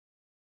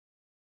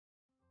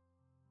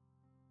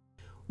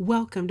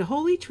Welcome to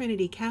Holy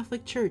Trinity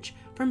Catholic Church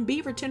from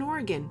Beaverton,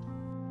 Oregon.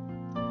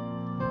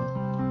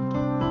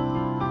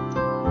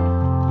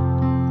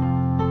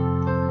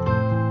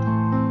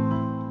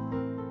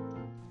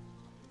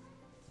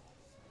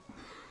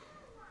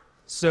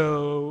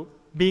 So,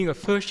 being a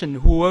person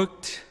who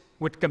worked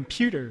with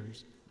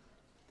computers,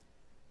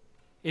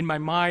 in my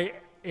mind,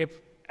 if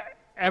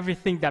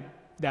everything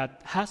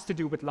that has to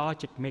do with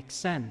logic makes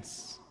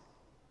sense.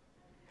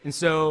 And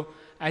so,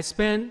 I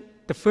spent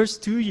the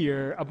first 2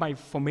 years of my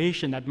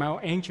formation at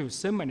Mount Angel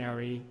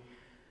Seminary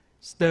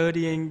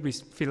studying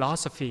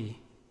philosophy.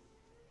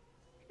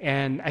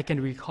 And I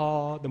can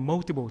recall the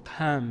multiple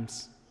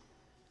times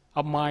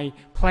of my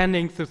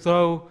planning to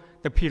throw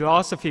the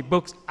philosophy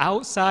books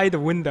outside the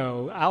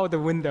window, out the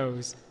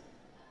windows.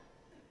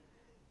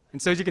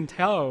 And so you can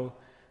tell,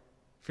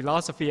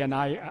 philosophy and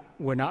I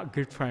were not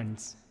good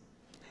friends.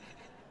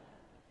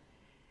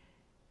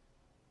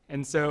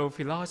 And so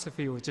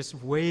philosophy was just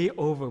way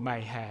over my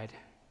head.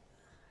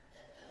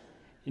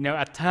 You know,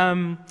 at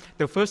times,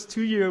 the first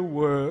 2 years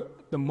were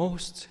the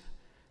most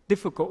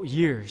difficult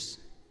years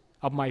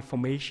of my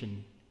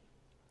formation.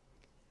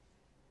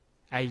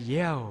 I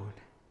yelled.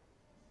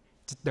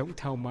 Just don't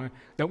call Mount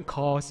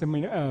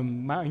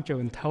Angel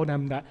and tell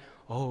them that,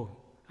 oh,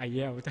 I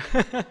yelled.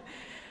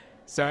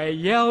 So I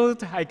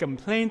yelled, I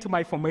complained to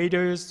my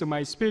formators, to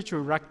my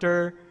spiritual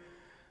director,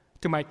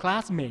 to my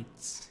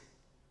classmates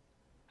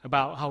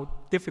about how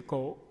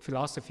difficult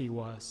philosophy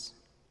was.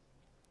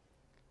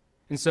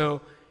 And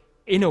so,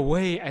 in a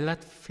way, I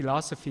let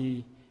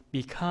philosophy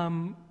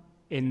become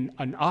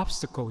an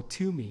obstacle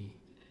to me,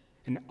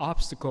 an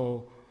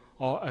obstacle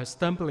or a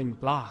stumbling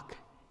block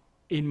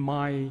in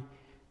my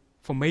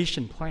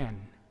formation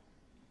plan.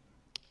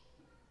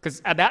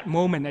 Because at that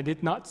moment, I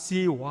did not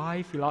see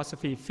why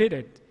philosophy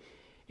fitted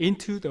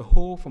into the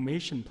whole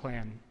formation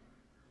plan.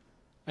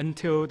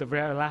 Until the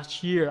very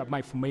last year of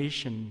my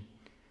formation,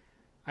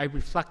 I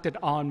reflected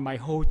on my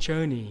whole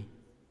journey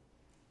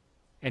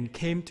and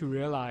came to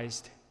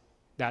realize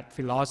that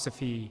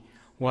philosophy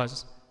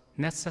was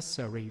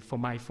necessary for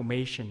my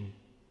formation.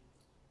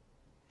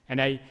 And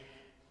I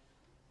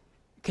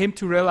came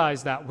to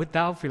realize that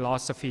without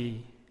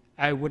philosophy,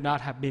 I would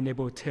not have been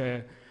able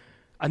to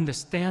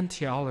understand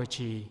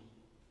theology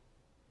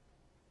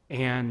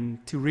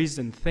and to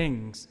reason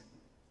things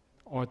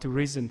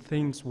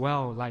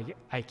well like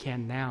I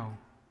can now.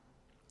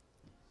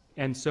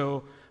 And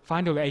so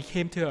finally, I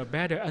came to a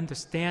better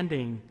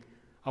understanding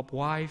of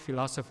why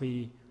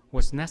philosophy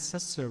was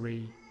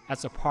necessary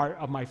as a part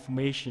of my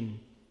formation.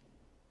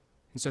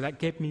 And so that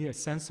gave me a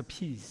sense of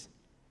peace,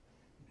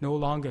 no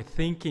longer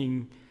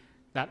thinking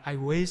that I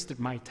wasted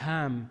my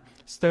time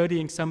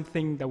studying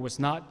something that was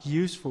not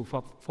useful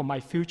for my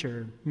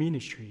future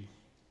ministry.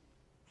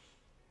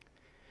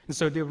 And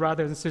so, dear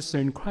brothers and sisters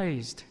in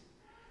Christ,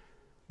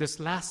 this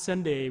last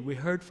Sunday we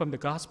heard from the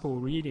gospel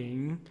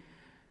reading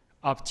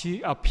of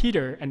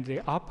Peter and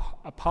the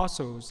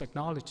apostles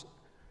acknowledged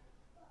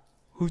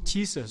who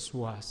Jesus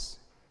was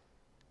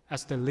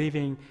as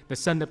the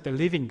Son of the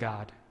living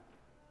God.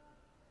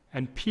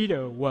 And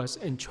Peter was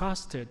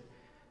entrusted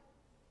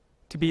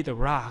to be the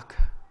rock,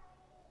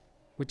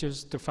 which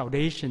is the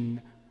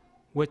foundation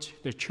which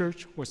the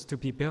church was to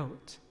be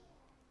built.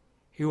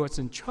 He was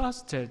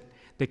entrusted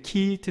the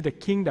key to the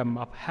kingdom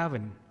of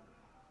heaven.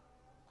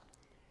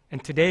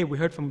 And today we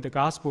heard from the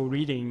gospel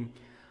reading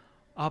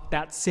of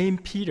that same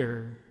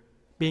Peter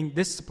being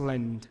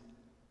disciplined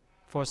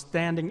for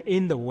standing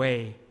in the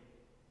way,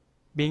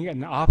 being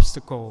an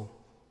obstacle,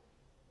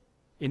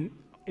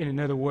 in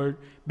other words,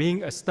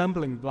 being a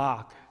stumbling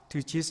block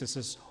to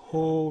Jesus'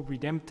 whole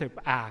redemptive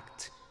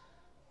act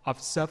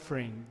of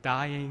suffering,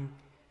 dying,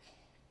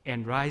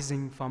 and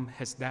rising from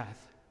his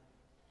death.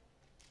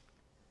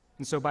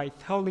 And so by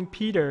telling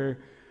Peter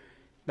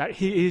that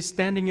he is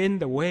standing in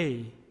the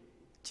way,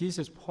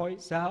 Jesus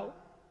points out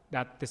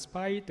that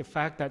despite the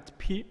fact that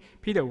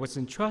Peter was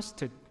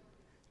entrusted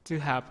to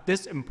have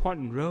this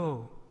important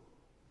role,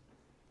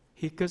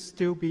 he could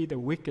still be the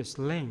weakest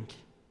link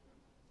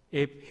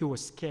if he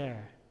was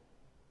scared,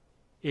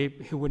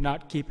 if he would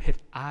not keep his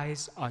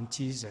eyes on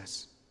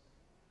Jesus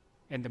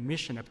and the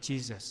mission of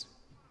Jesus,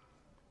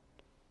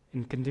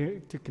 and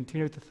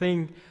continue to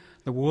think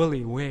the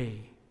worldly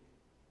way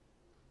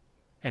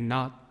and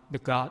not the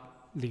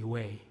godly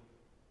way.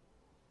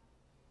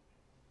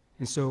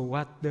 And so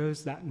what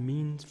does that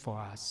mean for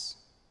us?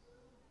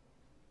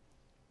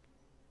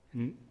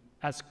 And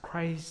as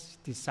Christ's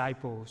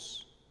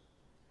disciples,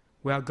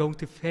 we are going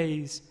to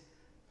face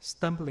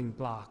stumbling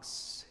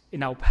blocks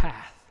in our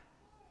path,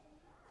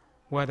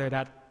 whether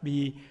that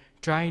be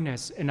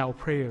dryness in our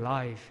prayer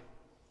life,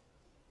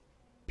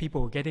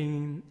 people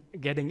getting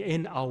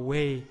in our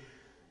way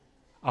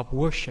of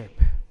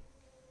worship,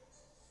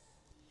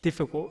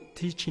 difficult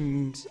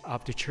teachings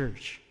of the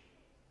church,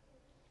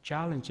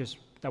 challenges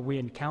that we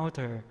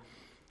encounter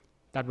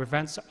that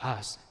prevents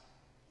us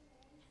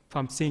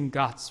from seeing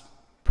God's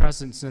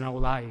presence in our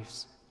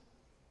lives,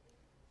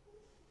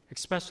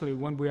 especially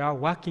when we are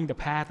walking the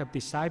path of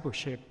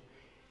discipleship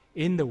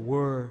in the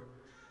world,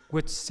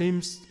 which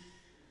seems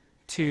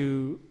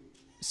to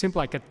seem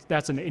like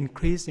that's an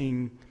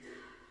increasing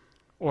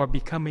or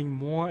becoming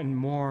more and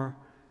more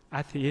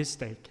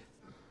atheistic,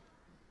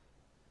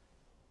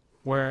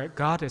 where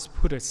God is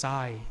put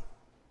aside.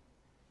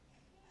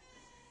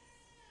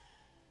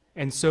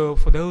 And so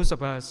for those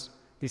of us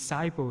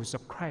disciples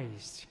of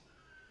Christ,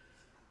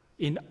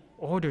 in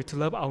order to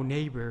love our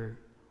neighbor,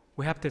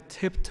 we have to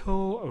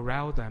tiptoe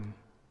around them.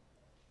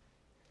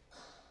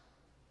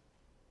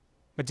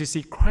 But you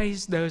see,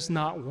 Christ does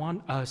not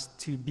want us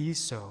to be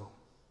so.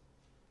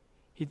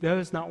 He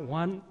does not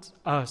want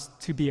us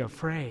to be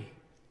afraid,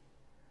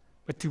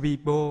 but to be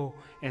bold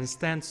and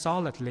stand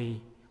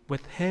solidly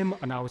with Him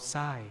on our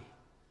side,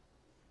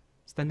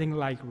 standing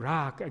like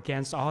rock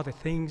against all the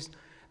things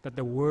that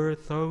the world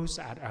throws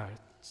at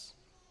us,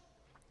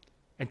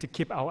 and to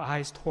keep our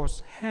eyes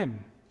towards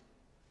Him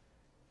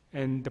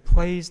and the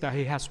place that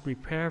He has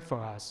prepared for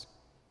us,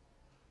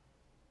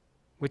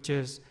 which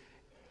is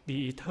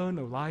the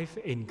eternal life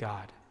in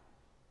God.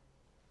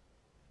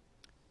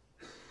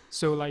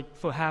 So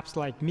perhaps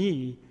like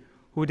me,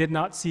 who did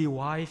not see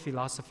why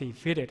philosophy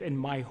fitted in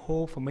my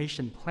whole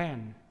formation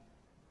plan,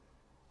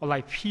 or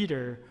like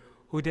Peter,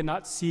 who did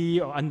not see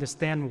or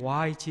understand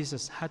why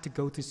Jesus had to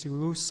go to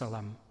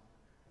Jerusalem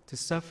to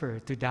suffer,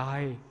 to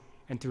die,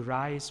 and to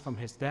rise from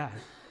His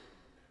death.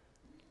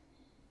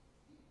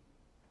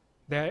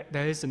 There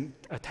is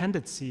a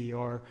tendency,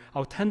 or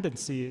our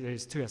tendency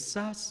is to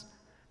assess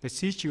the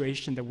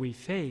situation that we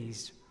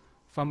face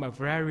from a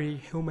very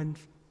human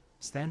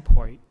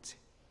standpoint.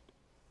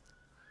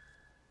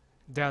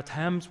 There are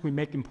times we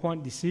make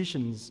important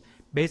decisions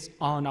based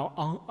on our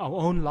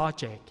own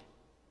logic,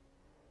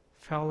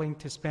 failing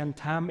to spend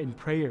time in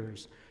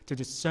prayers to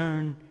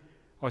discern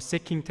or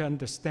seeking to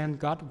understand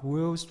God's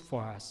wills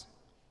for us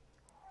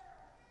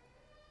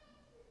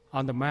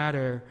on the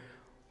matter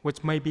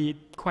which may be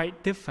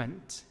quite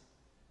different,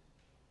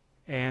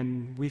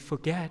 and we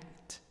forget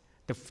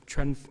the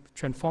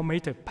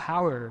transformative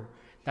power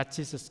that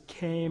Jesus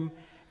came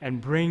and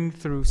bring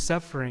through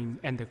suffering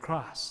and the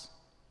cross.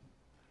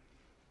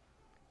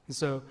 And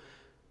so,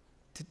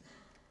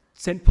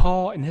 St.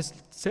 Paul in the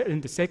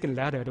second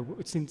letter,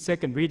 the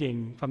second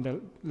reading from the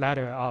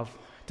letter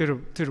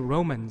to the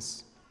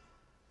Romans,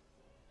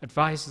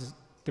 advises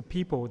the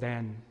people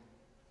then,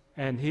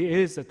 and he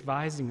is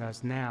advising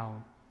us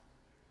now,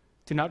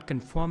 to not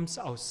conform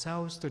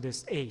ourselves to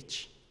this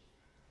age,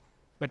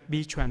 but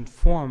be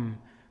transformed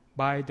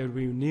by the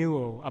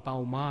renewal of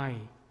our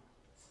mind,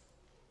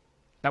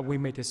 that we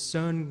may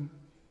discern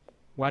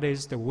what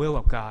is the will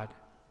of God,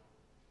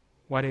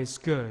 what is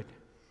good,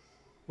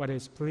 what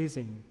is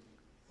pleasing,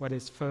 what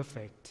is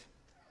perfect.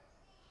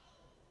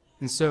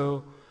 And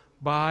so,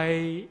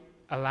 by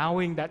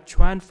allowing that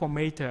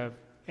transformative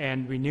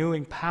and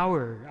renewing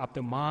power of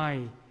the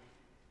mind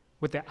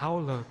with the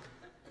outlook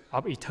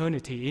of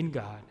eternity in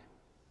God,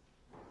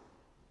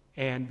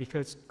 and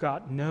because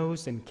God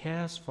knows and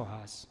cares for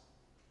us,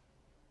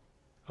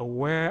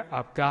 aware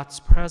of God's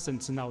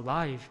presence in our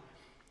life,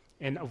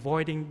 and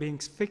avoiding being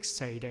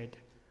fixated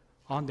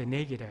on the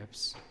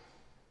negatives,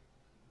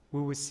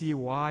 we will see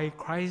why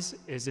Christ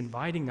is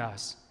inviting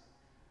us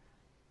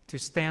to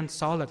stand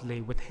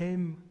solidly with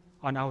Him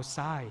on our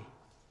side,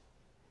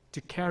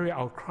 to carry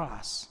our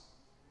cross,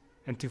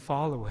 and to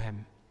follow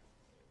Him.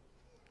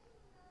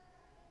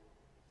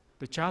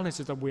 The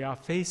challenges that we are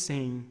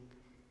facing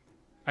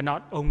are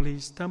not only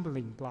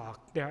stumbling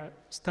blocks, there are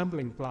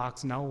stumbling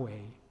blocks in our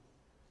way,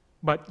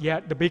 but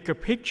yet the bigger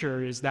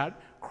picture is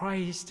that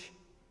Christ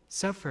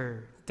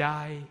suffered,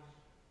 died,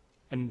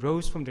 and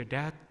rose from the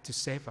dead to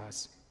save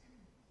us,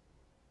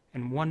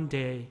 and one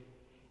day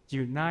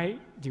unite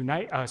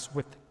us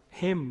with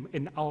Him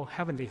in our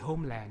heavenly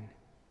homeland.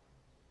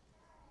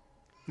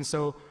 And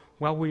so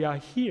while we are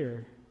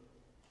here,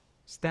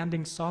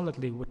 standing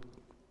solidly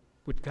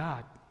with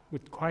God,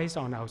 with Christ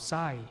on our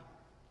side,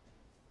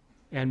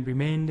 and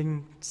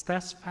remaining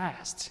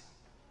steadfast,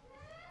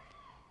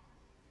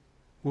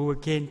 we will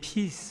gain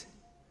peace,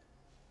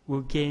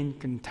 we'll gain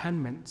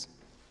contentment,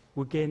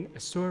 we'll gain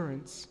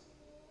assurance,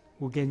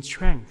 we'll gain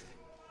strength,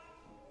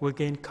 we'll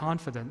gain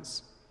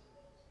confidence,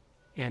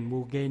 and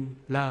we'll gain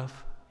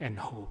love and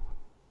hope.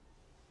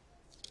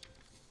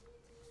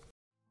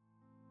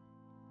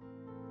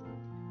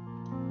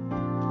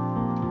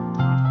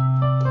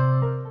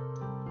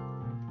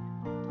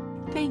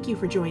 Thank you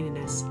for joining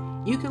us.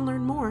 You can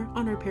learn more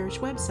on our parish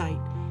website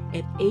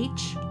at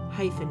h-t.org.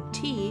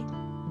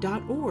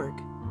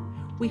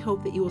 We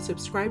hope that you will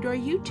subscribe to our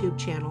YouTube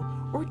channel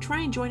or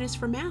try and join us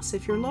for Mass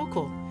if you're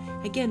local.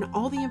 Again,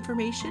 all the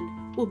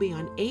information will be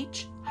on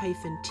h-t.org.